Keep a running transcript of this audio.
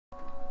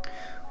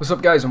What's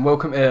up guys, and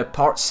welcome to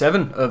part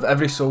 7 of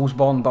every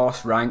Soulsborne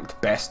boss ranked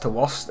best to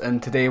worst,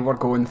 and today we're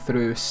going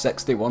through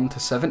 61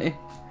 to 70.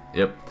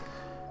 Yep.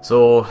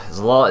 So there's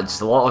just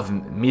a lot of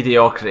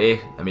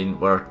mediocrity. I mean,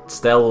 we're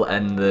still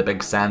in the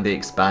big sandy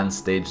expanse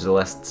stage of the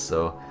list,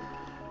 so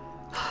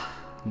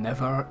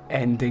Never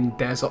ending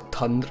desert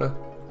tundra.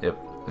 yep.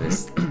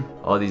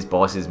 All these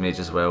bosses may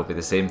just well be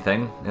the same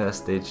thing at this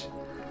stage.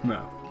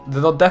 No.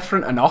 They're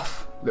different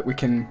enough that we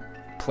can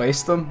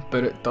place them,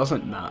 but it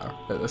doesn't matter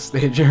at this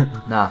stage.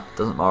 Nah,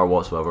 doesn't matter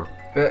whatsoever.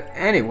 But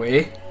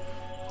anyway,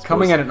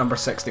 coming in at number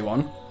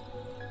 61.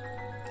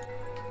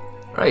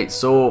 Right,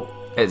 so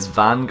it's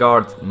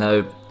Vanguard.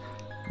 Now,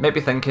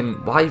 maybe thinking,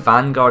 why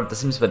Vanguard? This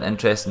seems to be an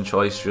interesting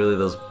choice, really.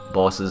 There's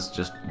bosses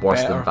just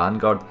worse than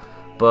Vanguard.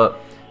 But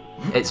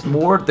it's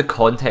more the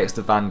context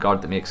of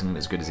Vanguard that makes him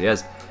as good as he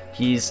is.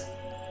 He's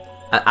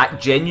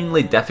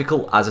genuinely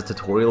difficult as a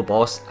tutorial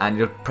boss, and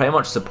you're pretty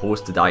much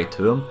supposed to die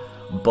to him.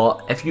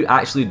 But if you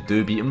actually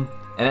do beat him,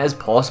 and it is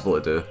possible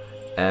to do,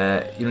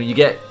 you know, you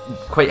get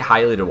quite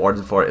highly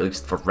rewarded for it, at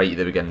least for right at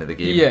the beginning of the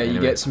game. Yeah, anyway.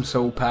 you get some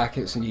soul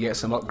packets and you get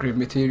some upgrade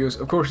materials.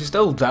 Of course, you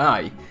still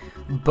die,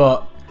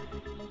 but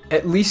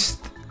at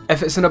least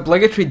if it's an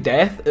obligatory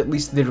death, at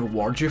least they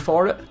reward you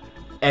for it.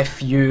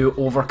 If you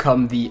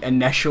overcome the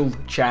initial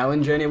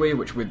challenge anyway,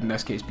 which would in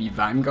this case be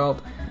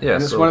Vanguard. Yeah,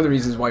 and it's one of the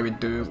reasons why we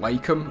do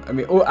like him. I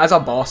mean, as a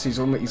boss, he's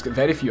got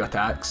very few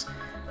attacks.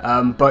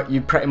 But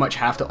you pretty much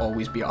have to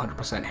always be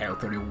 100%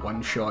 health or he'll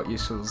one-shot you,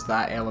 so there's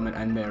that element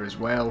in there as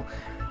well.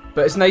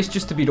 But it's nice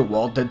just to be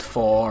rewarded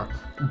for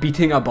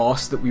beating a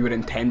boss that we were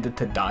intended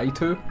to die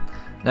to.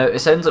 Now, it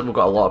sounds like we've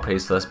got a lot of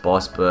praise for this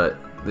boss, but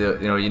you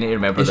know, you need to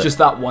remember it's that just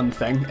that one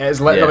thing. It is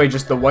literally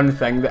just the one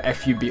thing that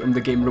if you beat him,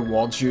 the game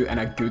rewards you in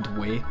a good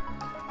way.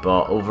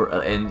 But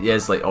and he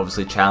is like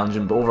obviously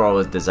challenging, but overall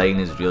his design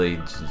is really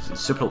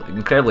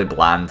incredibly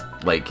bland.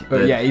 Like,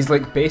 yeah, he's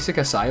like basic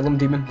Asylum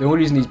Demon. The only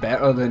reason he's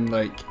better than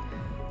like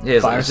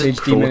Fire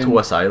Sage Demon, Proto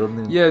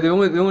Asylum. Yeah, the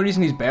only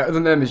reason he's better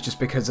than them is just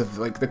because of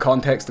like the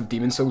context of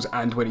Demon Souls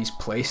and where he's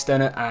placed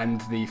in it,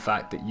 and the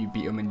fact that you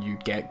beat him and you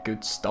get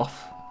good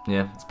stuff.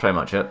 Yeah, that's pretty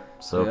much it.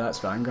 So yeah, that's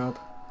Vanguard.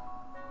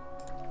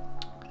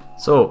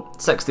 So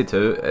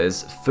 62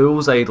 is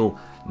Fool's Idol.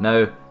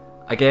 Now,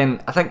 again,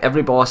 I think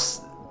every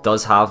boss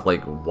does have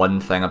like one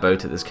thing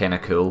about it that's kind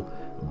of cool,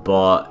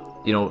 but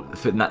you know,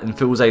 in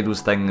Fool's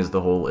Idol's thing is the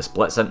whole it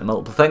splits into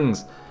multiple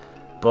things,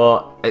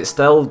 but it's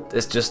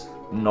just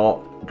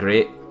not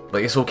great.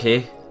 Like, it's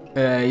okay.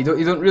 You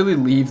don't really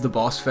leave the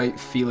boss fight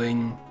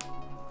feeling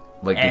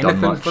like you've done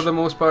anything much. for the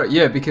most part.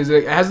 Yeah, because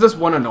it has this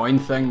one annoying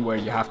thing where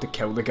you have to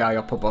kill the guy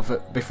up above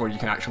it before you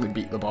can actually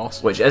beat the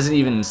boss. Which isn't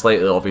even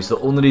slightly obvious. The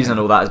only reason I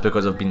know that is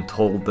because I've been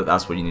told that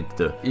that's what you need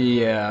to do.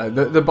 Yeah,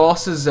 the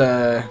boss is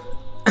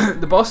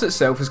the boss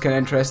itself is kind of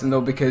interesting though,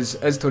 because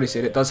as Tori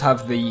said, it does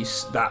have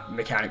that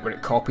mechanic where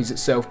it copies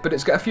itself, but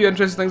it's got a few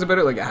interesting things about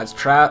it. Like, it has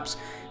traps.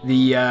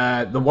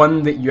 The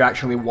one that you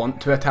actually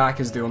want to attack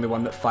is the only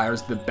one that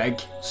fires the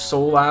big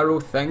soul arrow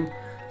thing.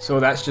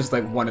 So that's just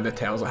like one of the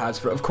tells it has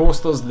for it. Of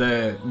course, there's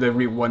the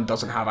real one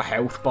doesn't have a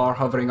health bar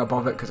hovering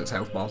above it because its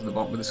health bar's at the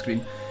bottom of the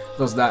screen.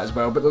 There's that as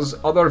well, but there's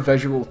other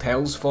visual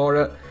tells for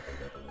it.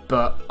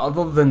 But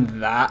other than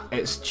that,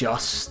 it's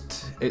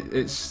just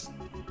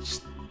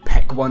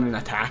pick one and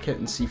attack it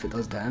and see if it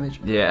does damage.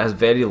 Yeah, it has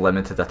very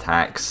limited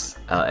attacks,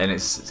 and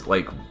it's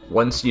like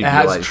once you It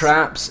realise... has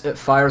traps, it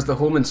fires the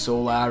home and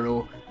soul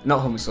arrow, not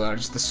home and soul arrow,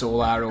 just the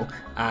soul arrow,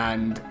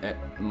 and it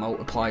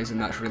multiplies, and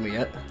that's really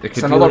it.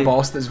 It's another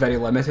boss that's very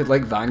limited,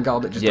 like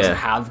Vanguard, it just doesn't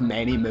have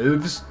many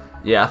moves.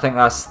 Yeah, I think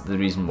that's the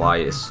reason why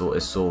it's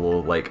so low.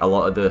 Like, a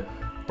lot of the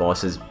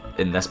bosses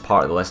in this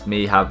part of the list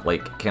may have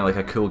like kind of like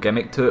a cool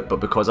gimmick to it,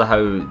 but because of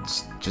how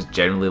it's just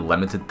generally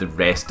limited the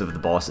rest of the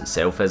boss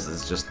itself is,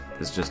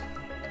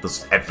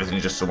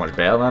 everything's just so much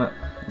better than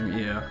it.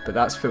 Yeah, but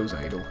that's Fool's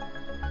Idol.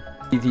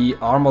 The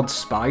Armoured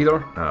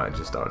Spider. Oh, I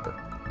just started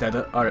it. Did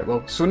it? Alright,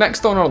 well, so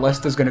next on our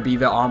list is going to be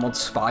the Armoured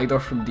Spider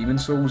from Demon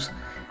Souls.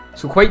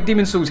 So quite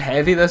Demon Souls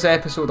heavy this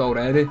episode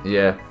already.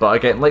 Yeah, but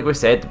again, like we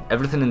said,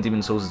 everything in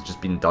Demon Souls has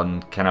just been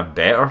done kind of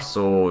better,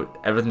 so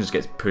everything just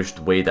gets pushed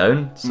way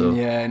down. So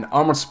yeah, and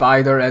Armoured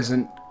Spider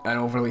isn't an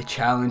overly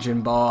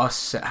challenging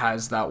boss. It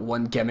has that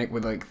one gimmick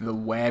with like the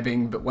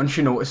webbing, but once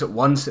you notice it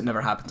once, it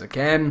never happens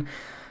again.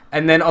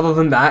 And then other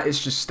than that,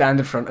 it's just stand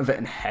in front of it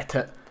and hit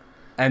it.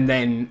 And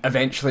then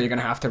eventually you're going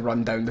to have to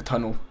run down the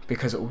tunnel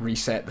because it will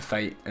reset the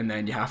fight. And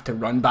then you have to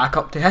run back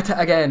up to hit it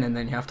again. And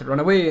then you have to run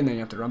away. And then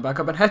you have to run back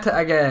up and hit it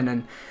again.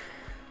 And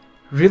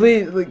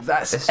really, like,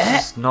 that's it's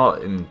just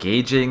not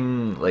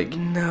engaging. Like,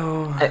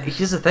 no.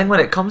 Here's the thing, when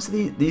it comes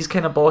to these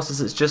kind of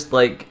bosses, it's just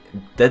like,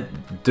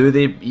 do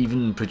they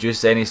even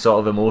produce any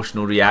sort of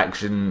emotional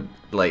reaction?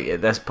 Like,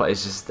 at this point,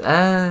 it's just,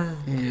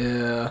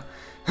 Yeah.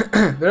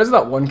 There is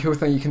that one cool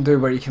thing you can do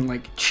where you can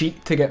like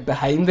cheat to get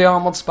behind the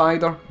Armoured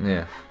Spider.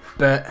 Yeah.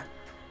 But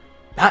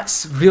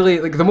that's really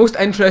like the most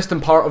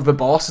interesting part of the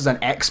boss is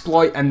an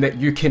exploit, and that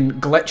you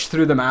can glitch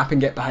through the map and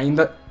get behind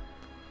it.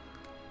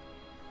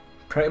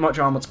 Pretty much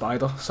Armoured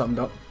Spider summed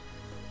up.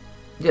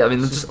 Yeah, I mean,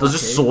 there's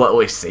just so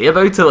little to say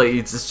about it. Like,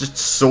 it's just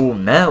so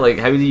meh. Like,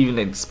 how do you even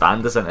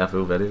expand this into a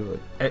full video? Like,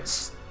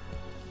 it's.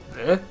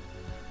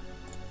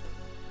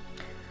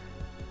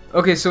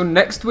 Okay, so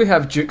next we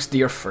have Duke's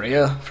Dear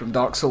Freya from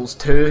Dark Souls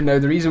 2. Now,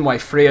 the reason why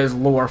Freya is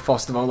lower,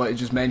 first of all, like I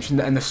just mentioned,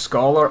 in the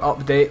Scholar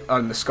update, or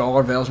in the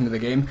Scholar version of the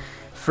game,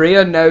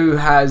 Freya now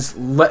has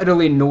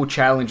literally no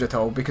challenge at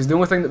all, because the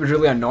only thing that was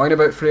really annoying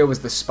about Freya was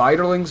the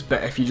spiderlings,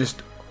 but if you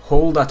just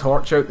hold a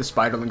torch out, the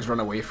spiderlings run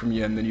away from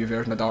you in the new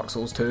version of Dark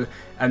Souls 2,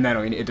 and then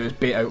all you need to do is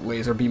bait out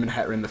laser beam and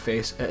hit her in the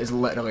face. It is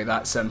literally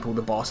that simple.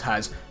 The boss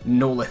has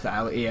no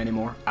lethality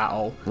anymore at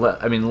all.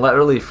 I mean,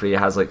 literally, Freya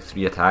has like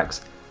 3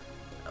 attacks.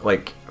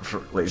 Like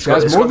it's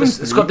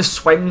got the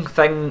swing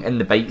thing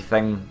and the bite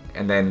thing,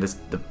 and then the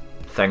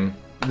thing.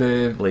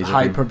 The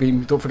hyper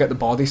beam. Don't forget the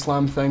body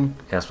slam thing.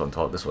 Yeah, that's what I'm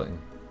talking. The swing.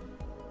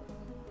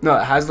 No,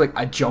 it has like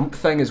a jump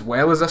thing as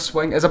well as a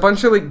swing. It's a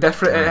bunch of like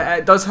different.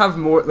 It does have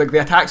more. Like the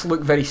attacks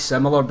look very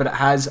similar, but it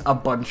has a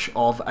bunch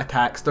of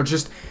attacks. They're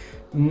just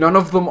none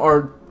of them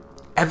are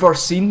ever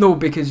seen though,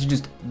 because you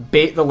just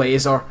bait the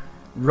laser,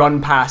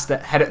 run past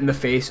it, hit it in the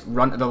face,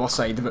 run to the other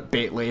side of it,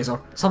 bait laser.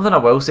 Something I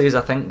will say is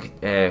I think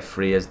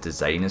Freya's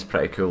design is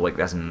pretty cool. Like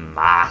this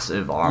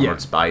massive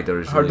armored spider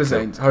is really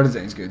cool. Her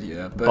design's good,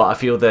 yeah. But I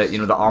feel that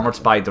the armored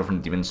spider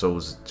from Demon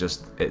Souls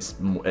it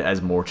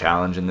is more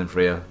challenging than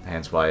Freya,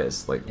 hence why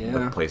it's like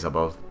the place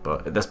above.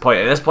 But at this point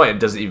it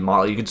doesn't even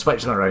matter. You can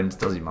switch them around, it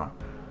doesn't even matter.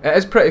 It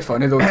is pretty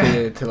funny though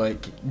to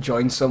like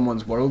join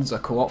someone's world as a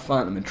co-op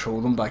phantom and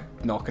troll them by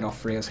knocking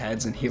off Freya's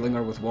heads and healing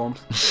her with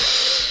warmth.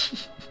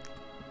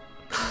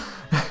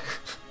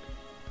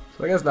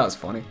 I guess that's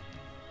funny.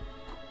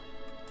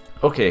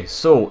 Okay,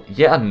 so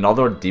yet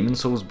another Demon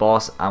Souls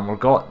boss, and we've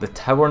got the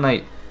Tower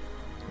Knight.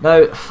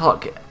 Now,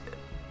 fuck,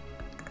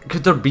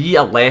 could there be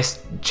a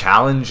less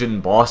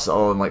challenging boss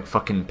other than like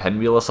fucking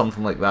Pinwheel or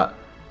something like that?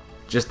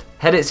 Just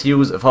hit its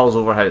heels, it falls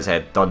over, hit its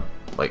head, done.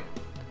 Like,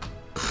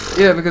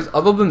 yeah, because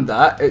other than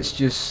that, it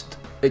just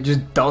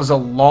does a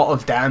lot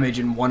of damage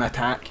in one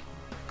attack.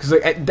 Because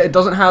like it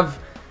doesn't have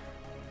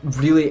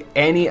really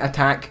any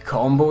attack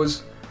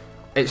combos.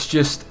 It's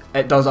just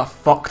it does a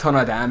fuck ton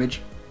of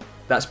damage.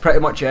 That's pretty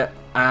much it.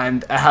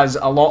 And it has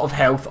a lot of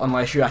health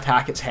unless you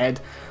attack its head.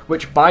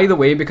 Which, by the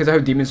way, because of how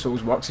Demon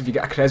Souls works, if you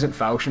get a Crescent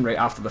Falchion right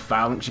after the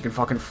Phalanx, you can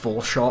fucking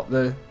full shot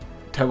the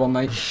Tower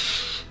Knight.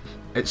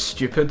 It's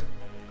stupid.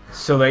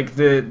 So like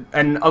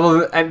and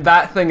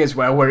that thing as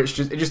well, where it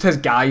just has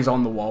guys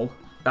on the wall.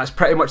 That's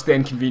pretty much the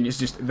inconvenience.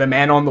 Just the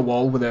men on the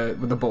wall with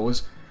the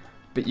bows.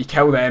 But you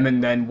kill them,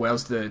 and then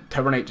whereas the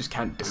Tower Knight just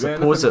can't do anything. I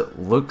suppose it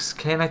looks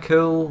kind of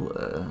cool.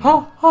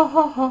 Ha ha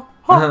ha ha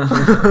ha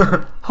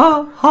ha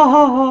ha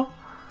ha ha.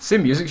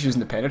 Same music's used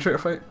in the Penetrator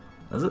fight.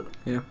 Is it?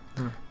 Yeah.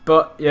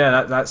 But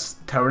yeah, that's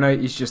Tower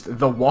Knight. He's just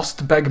the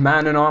worst big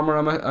man in armor,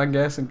 I'm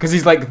guessing, because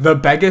he's like the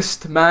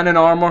biggest man in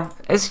armor.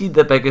 Is he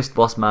the biggest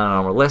boss man in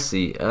armor? Let's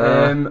see.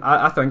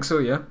 I think so.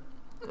 Yeah.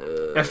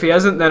 If he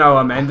isn't, then I'll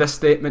amend this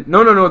statement.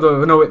 No,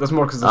 wait, there's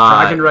more because there's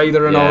Dragon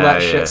Rider and all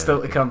that shit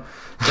still to come.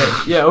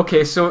 But, yeah,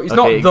 okay, so he's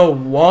not the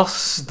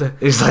worst.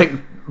 He's like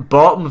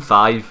bottom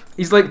 5.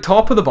 He's like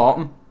top of the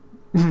bottom.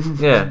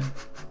 Yeah.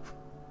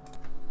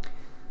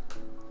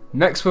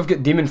 Next we've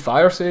got Demon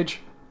Fire Sage.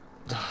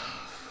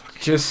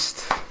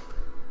 Just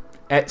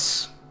it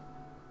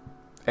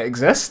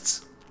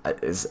exists.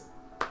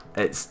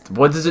 It's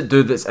what does it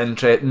do that's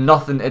interesting?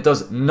 Nothing. It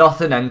does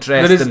nothing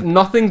interesting. There is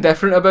nothing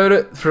different about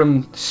it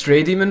from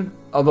Stray Demon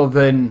other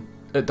than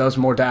it does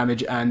more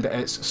damage and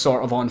it's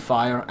sort of on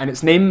fire, and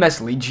its name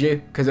misleads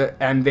you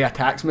and the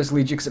attacks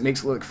mislead you because it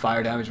makes it look like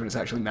fire damage when it's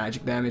actually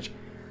magic damage.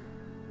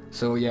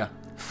 So yeah,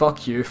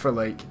 fuck you for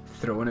like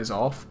throwing us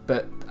off.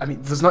 But I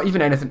mean, there's not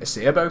even anything to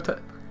say about it.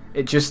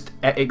 It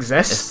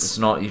exists. It's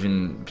not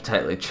even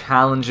particularly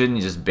challenging.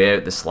 You just bear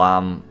out the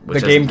slam.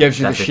 The game gives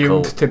you the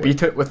shield to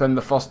beat it within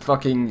the first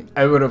fucking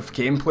hour of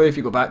gameplay if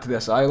you go back to the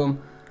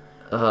asylum.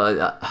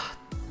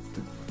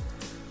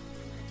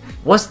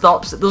 What's the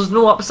upside? There's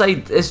no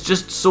upside. It's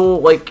just so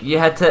like you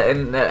hit it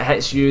and it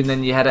hits you and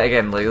then you hit it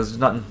again. Like there's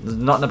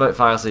nothing about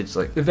Fire Sage.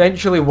 Like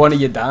eventually one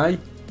of you die.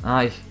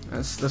 Aye.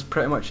 That's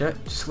pretty much it.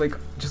 Just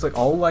like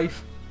all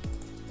life.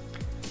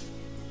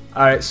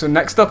 Alright, so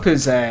next up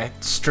is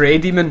Stray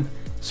Demon.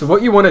 So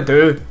what you want to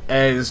do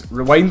is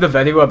rewind the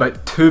video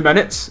about 2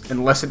 minutes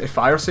and listen to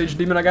Fire Sage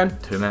Demon again.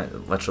 2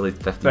 minutes, literally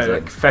 15 seconds.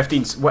 Like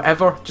 15,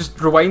 whatever. Just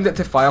rewind it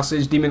to Fire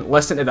Sage Demon,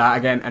 listen to that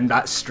again, and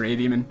that's Stray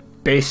Demon,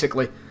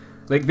 basically.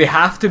 Like, they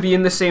have to be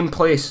in the same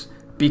place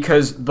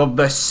because they're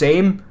the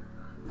same.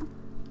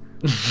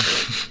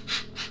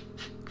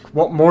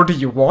 What more do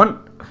you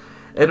want?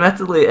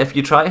 Admittedly, if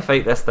you try to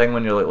fight this thing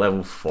when you're like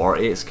level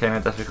 40, it's kind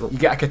of difficult. You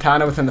get a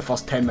katana within the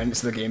first 10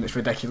 minutes of the game. It's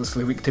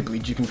ridiculously weak to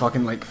bleed. You can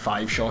fucking like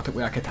 5-shot it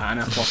with a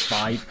katana plus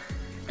 5.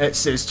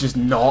 It's just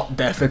not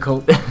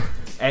difficult.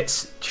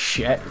 It's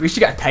shit. At least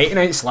you get a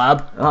Titanite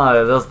slab.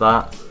 Oh, there's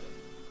that.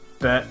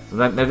 But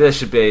maybe this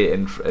should be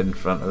in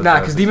front of the. Nah,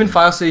 because Demon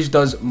Fire Sage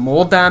does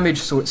more damage,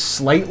 so it's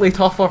slightly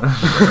tougher.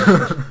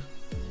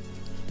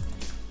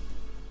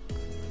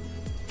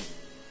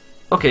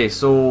 Okay,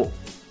 so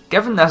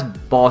given this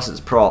boss its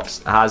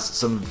props, it has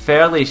some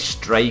fairly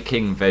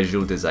striking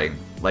visual design.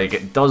 Like,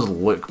 it does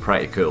look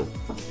pretty cool.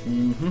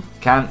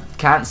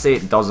 Can't say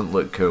it doesn't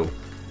look cool.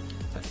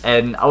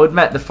 And I'll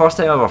admit, the first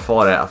time I ever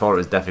fought it, I thought it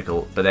was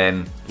difficult. But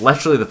then,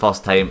 literally the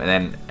first time, and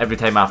then every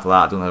time after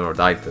that, I don't think I ever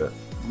died to it.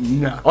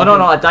 No. Oh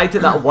no, I died to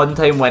that one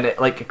time when it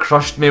like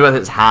crushed me with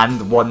its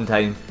hand one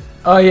time.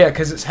 Oh yeah,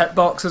 because its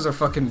hitboxes are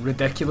fucking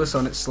ridiculous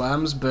on its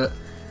slams, but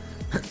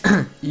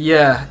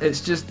yeah,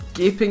 it's just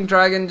Gaping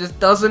Dragon just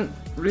doesn't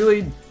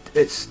really.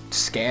 It's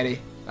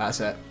scary. That's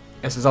it.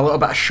 This is a little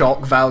bit of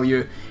shock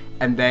value,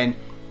 and then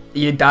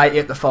you die to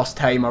it the first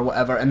time or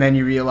whatever, and then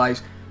you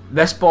realise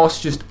this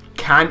boss just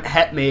can't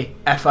hit me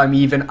if I'm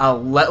even a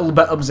little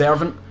bit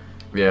observant.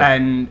 Yeah.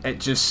 And it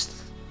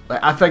just,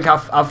 like, I think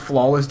I've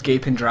flawless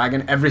Gaping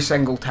Dragon every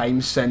single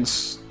time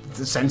since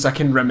I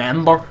can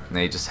remember. And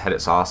you just hit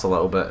its ass a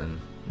little bit, and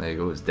there you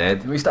go, it's dead.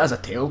 At least it has a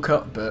tail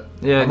cut, but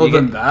yeah, other you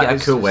than get, that, get a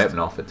it's cool just, weapon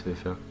off it. To be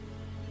fair.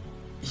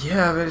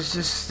 Yeah, but it's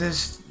just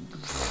it's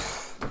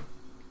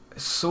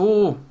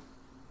so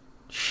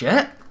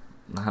shit.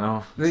 I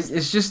know.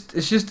 It's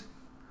just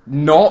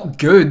not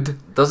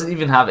good. Doesn't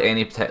even have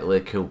any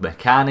particularly cool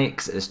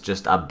mechanics. It's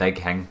just a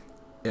big thing.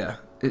 Yeah,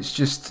 it's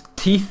just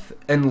teeth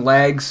and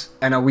legs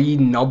and a wee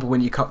nub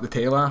when you cut the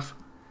tail off.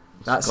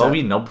 That's got it. a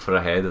wee nub for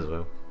a head as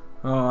well.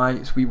 Oh, aye,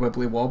 it's wee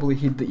wibbly wobbly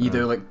head that you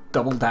do like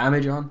double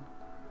damage on.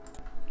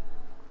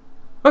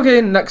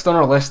 Okay, next on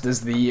our list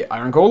is the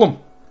Iron Golem.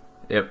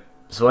 Yep.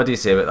 So what do you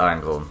say about the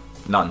Iron Golem?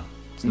 Nothing.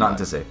 It's nothing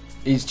to say.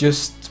 He's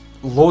just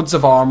loads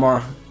of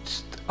armor,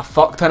 just a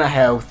fuck ton of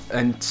health,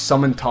 and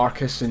summon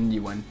Tarkus and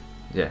you win.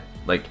 Yeah.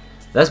 Like,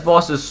 this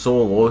boss is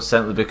so low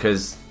simply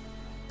because,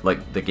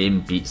 like, the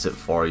game beats it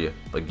for you.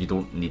 Like, you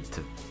don't need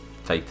to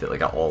fight it,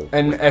 like, at all.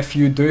 And if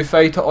you do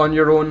fight it on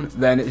your own,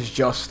 then it's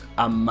just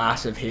a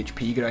massive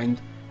HP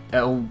grind.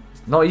 It'll...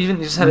 Not even,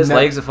 you just hit his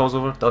legs, it falls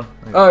over, done.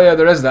 Like, oh yeah,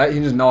 there is that, you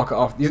can just knock it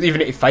off. You don't even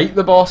need to fight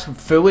the boss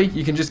fully,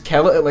 you can just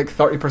kill it at like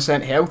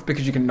 30% health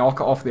because you can knock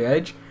it off the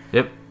edge.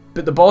 Yep.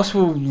 But the boss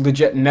will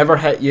legit never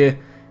hit you,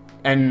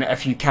 and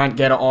if you can't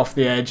get it off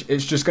the edge,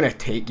 it's just going to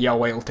take you a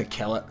while to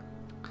kill it.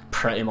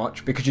 Pretty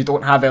much, because you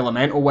don't have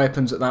elemental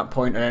weapons at that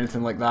point or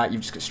anything like that.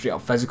 You've just got straight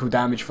up physical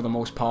damage for the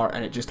most part,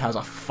 and it just has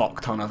a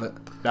fuck ton of it.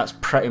 That's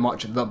pretty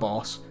much the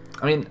boss.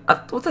 I mean,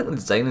 I don't think the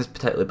design is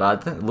particularly bad.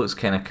 I think it looks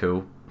kind of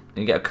cool.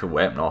 You get a cool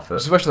weapon off it. I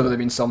just wish there would have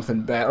been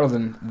something better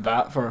than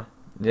that for...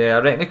 Yeah, I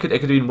reckon it could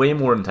have been way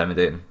more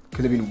intimidating.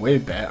 Could have been way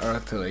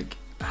better to like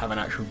have an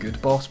actual good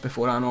boss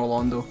before Anno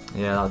Londo.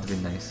 Yeah, that would have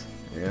been nice.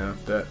 Yeah,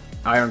 but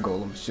Iron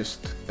Golem's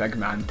just big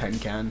man tin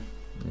can.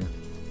 Yeah.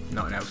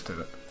 Nothing else to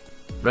it.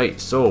 Right,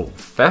 so,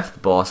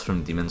 5th boss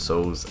from Demon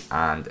Souls,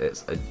 and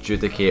it's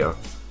Adjudicator.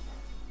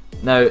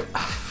 Now,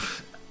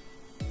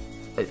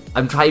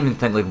 I'm trying to even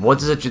think, like, what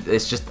does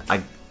it's just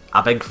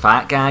a big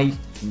fat guy,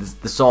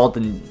 the sword,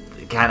 and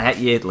it can't hit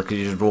you, like,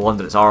 you just roll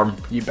under its arm.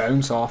 You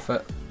bounce off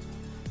it.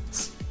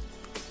 It's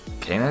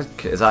kinda,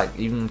 is that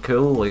even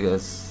cool? Like,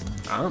 it's...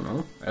 I don't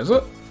know, is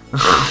it?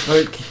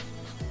 like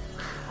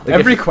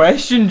every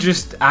question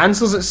just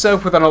answers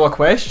itself with another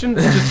question.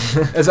 It's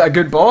just, is it a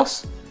good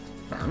boss?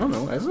 I don't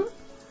know, is it?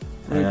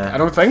 I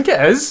don't think it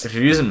is. If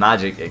you're using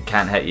magic, it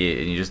can't hit you,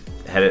 and you just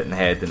hit it in the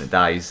head and it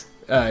dies.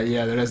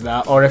 Yeah, there is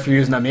that. Or if you're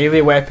using a melee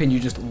weapon, you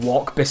just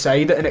walk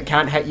beside it and it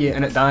can't hit you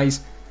and it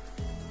dies.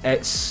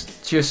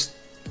 It's just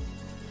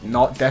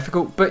not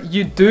difficult. But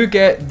you do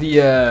get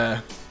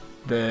the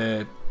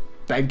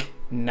big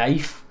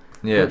knife,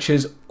 which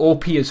is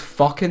OP as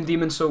fucking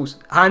Demon Souls.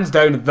 Hands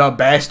down, the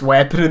best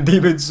weapon in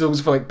Demon Souls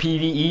for like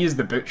PvE is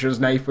the Butcher's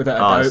Knife without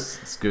a doubt.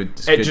 It's good.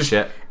 It's good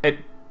shit.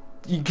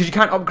 Because you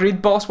can't upgrade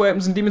boss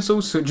weapons in Demon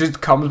Souls, so it just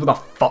comes with a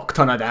fuck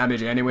ton of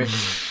damage anyway.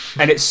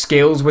 And it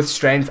scales with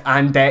strength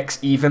and dex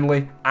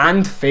evenly,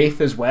 and faith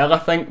as well, I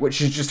think,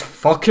 which is just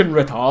fucking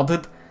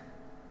retarded.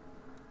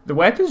 The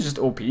weapon's just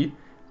OP,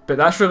 but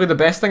that's really the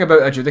best thing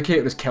about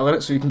Adjudicator is killing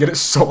it so you can get its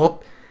sword.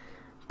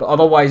 But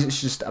otherwise it's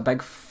just a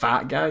big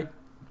fat guy.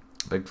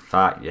 Big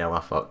fat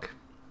yellow fuck.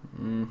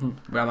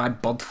 Well, my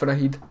bud for a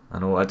head. I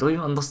know, I don't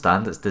even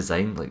understand its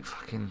design, like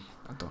fucking...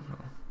 I don't know.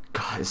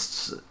 God,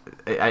 it's...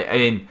 I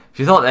mean, if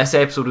you thought this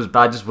episode was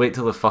bad, just wait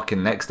till the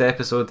fucking next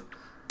episode.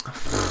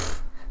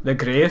 The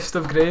greyest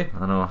of grey.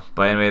 I know.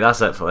 But anyway,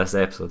 that's it for this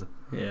episode.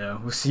 Yeah,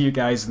 we'll see you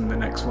guys in the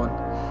next one.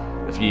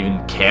 If you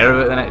even care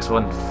about the next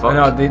one, fuck.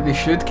 I know, they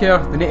should care.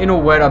 They need to know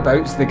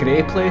whereabouts the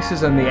grey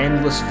places and the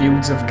endless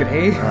fields of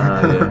grey.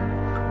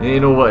 Yeah. You need to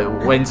know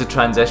when's the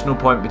transitional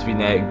point between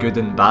good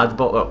and bad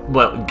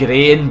well,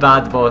 grey and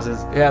bad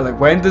bosses. Yeah, like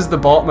when does the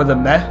bottom of the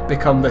myth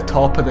become the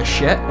top of the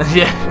shit?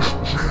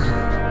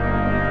 Yeah.